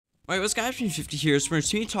Alright, what's guys, 50 here, so we're going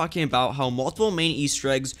to be talking about how multiple main Easter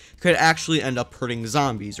eggs could actually end up hurting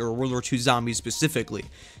zombies, or World War II zombies specifically.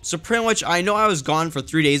 So pretty much, I know I was gone for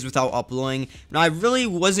 3 days without uploading, and I really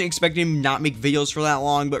wasn't expecting to not make videos for that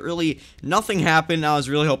long, but really, nothing happened. I was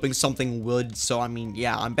really hoping something would, so I mean,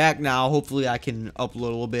 yeah, I'm back now. Hopefully I can upload a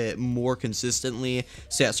little bit more consistently.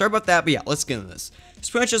 So yeah, sorry about that, but yeah, let's get into this.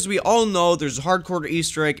 So pretty much, as we all know, there's a hardcore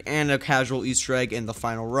Easter egg and a casual Easter egg in the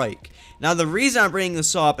Final Reich. Now, the reason I'm bringing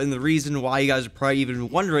this up, and the reason why you guys are probably even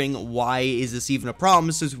wondering why is this even a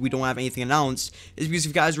problem since we don't have anything announced, is because if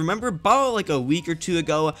you guys remember about like a week or two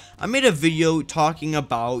ago, I made a video talking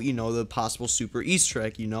about, you know, the possible super Easter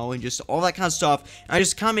egg, you know, and just all that kind of stuff. And I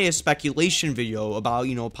just kind of made a speculation video about,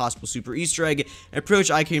 you know, a possible super Easter egg, and pretty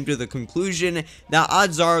much I came to the conclusion that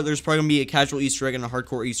odds are there's probably going to be a casual Easter egg and a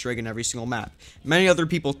hardcore Easter egg in every single map. Many other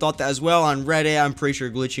people thought that as well on Reddit. I'm pretty sure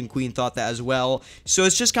Glitching Queen thought that as well. So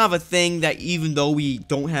it's just kind of a thing that even though we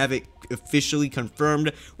don't have it officially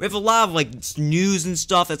confirmed, we have a lot of like news and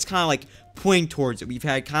stuff that's kind of like pointing towards it. We've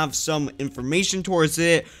had kind of some information towards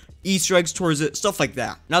it, Easter eggs towards it, stuff like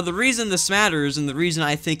that. Now, the reason this matters and the reason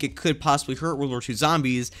I think it could possibly hurt World War II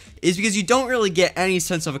zombies is because you don't really get any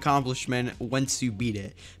sense of accomplishment once you beat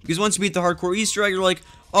it. Because once you beat the hardcore Easter egg, you're like,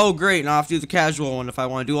 oh great, now I have to do the casual one if I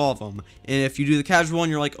want to do all of them. And if you do the casual one,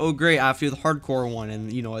 you're like, oh great, I have to do the hardcore one.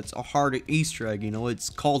 And you know, it's a hard Easter egg, you know, it's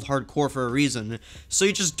called hardcore for a reason. So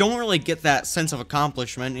you just don't really get that sense of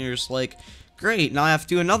accomplishment, and you're just like, great, now I have to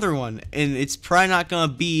do another one. And it's probably not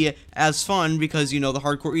gonna be as fun because, you know, the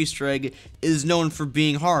hardcore Easter egg is known for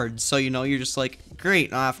being hard. So, you know, you're just like,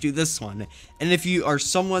 great, now I have to do this one. And if you are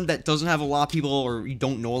someone that doesn't have a lot of people, or you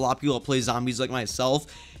don't know a lot of people that play zombies like myself,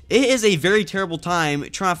 it is a very terrible time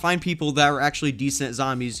trying to find people that are actually decent at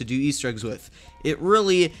zombies to do Easter eggs with. It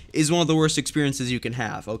really is one of the worst experiences you can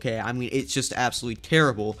have, okay? I mean, it's just absolutely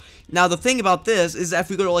terrible. Now, the thing about this is that if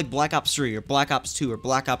we go to like Black Ops 3 or Black Ops 2 or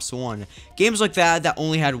Black Ops 1, games like that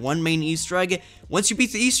only had one main Easter egg, once you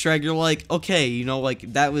beat the Easter egg, you're like, okay, you know, like,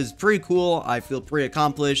 that was pretty cool. I feel pretty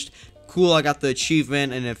accomplished. Cool, I got the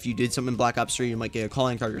achievement, and if you did something in Black Ops 3, you might get a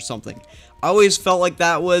calling card or something. I always felt like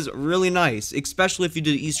that was really nice, especially if you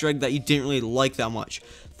did an Easter egg that you didn't really like that much.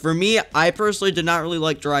 For me, I personally did not really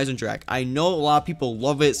like Rise and Drag. I know a lot of people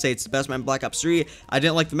love it, say it's the best map in Black Ops 3. I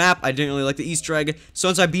didn't like the map, I didn't really like the Easter egg. So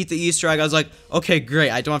once I beat the Easter egg, I was like, okay, great,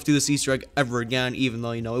 I don't have to do this Easter egg ever again, even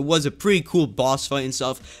though, you know, it was a pretty cool boss fight and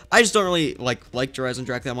stuff. I just don't really like Rise and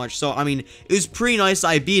Drag that much. So, I mean, it was pretty nice.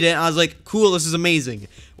 I beat it, and I was like, cool, this is amazing.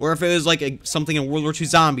 Or if it was like something in World War II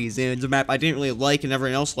Zombies, and it's a map I didn't really like and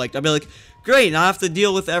everyone else liked, I'd be like, great, now I have to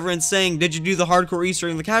deal with everyone saying, did you do the hardcore Easter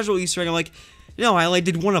egg and the casual Easter egg? I'm like, no, I only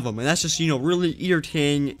did one of them, and that's just, you know, really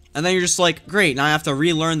irritating. And then you're just like, great, now I have to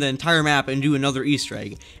relearn the entire map and do another Easter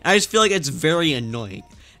egg. And I just feel like it's very annoying.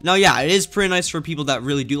 Now, yeah, it is pretty nice for people that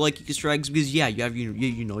really do like Easter eggs because, yeah, you have,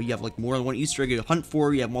 you know, you have like more than one Easter egg to hunt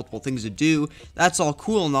for, you have multiple things to do. That's all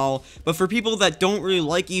cool and all. But for people that don't really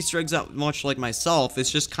like Easter eggs that much like myself, it's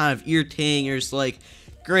just kind of irritating. You're just like,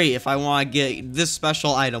 great, if I want to get this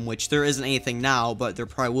special item, which there isn't anything now, but there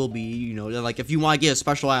probably will be, you know, like if you want to get a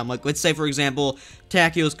special item, like let's say for example,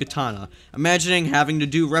 Takio's Katana. Imagining having to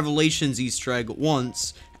do Revelations Easter egg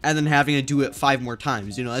once, and then having to do it 5 more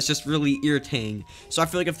times, you know, that's just really irritating. So I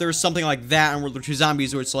feel like if there was something like that in World War II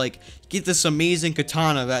Zombies, where it's like, get this amazing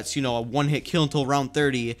katana that's, you know, a one-hit kill until round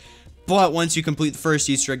 30, but once you complete the first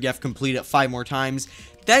Easter egg, you have to complete it 5 more times,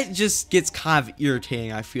 that just gets kind of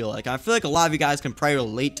irritating, I feel like. I feel like a lot of you guys can probably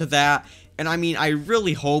relate to that. And I mean, I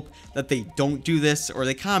really hope that they don't do this, or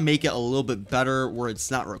they kind of make it a little bit better where it's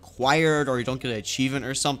not required, or you don't get an achievement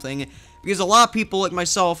or something. Because a lot of people like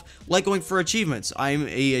myself like going for achievements. I'm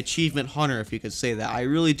a achievement hunter, if you could say that. I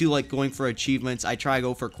really do like going for achievements. I try to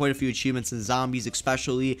go for quite a few achievements in zombies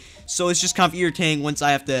especially. So it's just kind of irritating once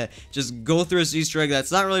I have to just go through this Easter egg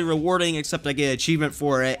that's not really rewarding, except I get an achievement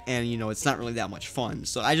for it, and you know, it's not really that much fun.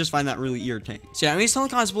 So I just find that really irritating. So yeah, I mean, tell in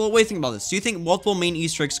the comments below what you think about this. Do you think multiple main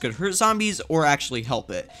Easter eggs could hurt zombies or actually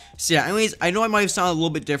help it? So yeah, anyways, I know I might have sounded a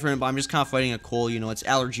little bit different, but I'm just kind of fighting a cold, you know, it's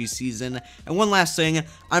allergy season. And one last thing,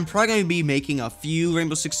 I'm probably going to be making a few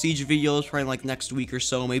Rainbow Six Siege videos probably like next week or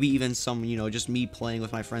so, maybe even some, you know, just me playing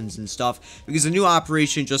with my friends and stuff, because the new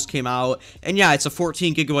operation just came out, and yeah, it's a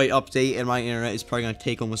 14 gigabyte update, and my internet is probably going to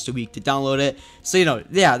take almost a week to download it. So, you know,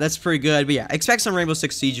 yeah, that's pretty good. But yeah, expect some Rainbow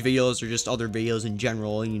Six Siege videos or just other videos in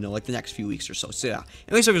general, you know, like the next few weeks or so. So yeah,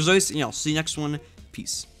 anyways, so as always, you know, see you next one.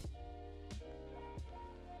 Peace.